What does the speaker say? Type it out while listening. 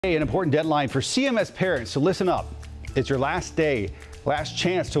An important deadline for CMS parents, so listen up. It's your last day, last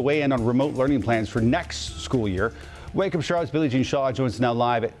chance to weigh in on remote learning plans for next school year. Wake Up Charlotte's Billie Jean Shaw joins us now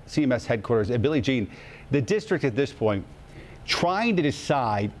live at CMS headquarters. And Billie Jean, the district at this point trying to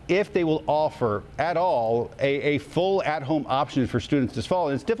decide if they will offer at all a full at-home option for students this fall.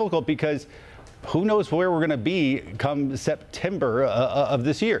 And it's difficult because who knows where we're going to be come September of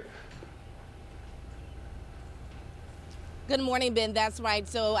this year. Good morning, Ben. That's right.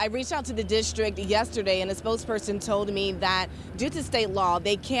 So I reached out to the district yesterday, and a spokesperson told me that due to state law,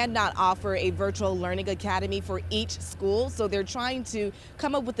 they cannot offer a virtual learning academy for each school. So they're trying to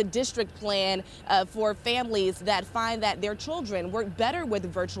come up with a district plan for families that find that their children work better with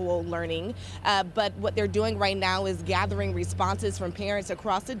virtual learning. But what they're doing right now is gathering responses from parents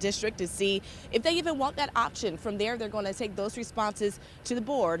across the district to see if they even want that option. From there, they're going to take those responses to the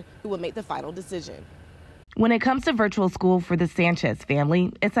board, who will make the final decision. When it comes to virtual school for the Sanchez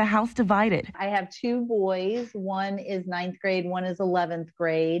family, it's a house divided. I have two boys. One is 9th grade, one is 11th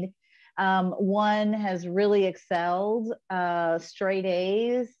grade. One has really excelled, straight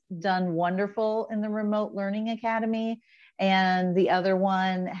A's, done wonderful in the remote learning academy, and the other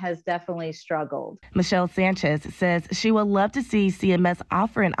one has definitely struggled. Michelle Sanchez says she would love to see CMS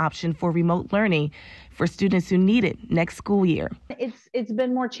offer an option for remote learning for students who need it next school year. It's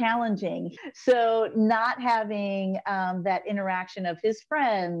been more challenging. So not having that interaction of his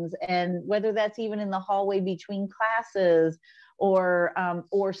friends, and whether that's even in the hallway between classes or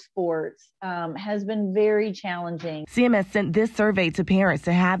sports, has been very challenging. CMS sent this survey to parents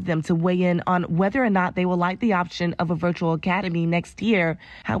to have them to weigh in on whether or not they will like the option of a virtual academy next year.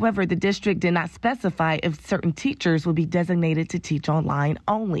 However, the district did not specify if certain teachers will be designated to teach online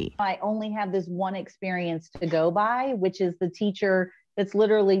only. I only have this one experience to go by, which is the teacher that's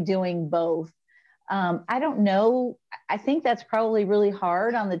literally doing both. I don't know. I think that's probably really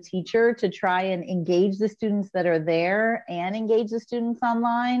hard on the teacher to try and engage the students that are there and engage the students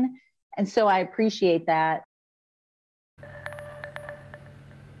online. And so I appreciate that.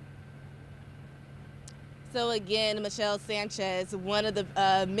 So again, Michelle Sanchez, one of the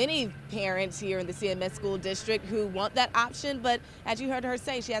many parents here in the CMS school district who want that option, but as you heard her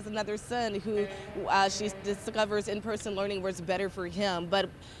say, she has another son who she discovers in-person learning works better for him. But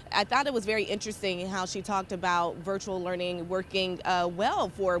I thought it was very interesting how she talked about virtual learning working well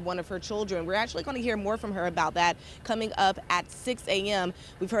for one of her children. We're actually going to hear more from her about that coming up at 6 a.m.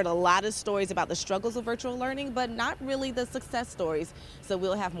 We've heard a lot of stories about the struggles of virtual learning, but not really the success stories. So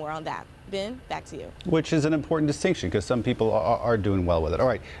we'll have more on that. Ben, back to you. Which is an important distinction because some people are doing well with it. All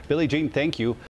right, Billie Jean, thank you.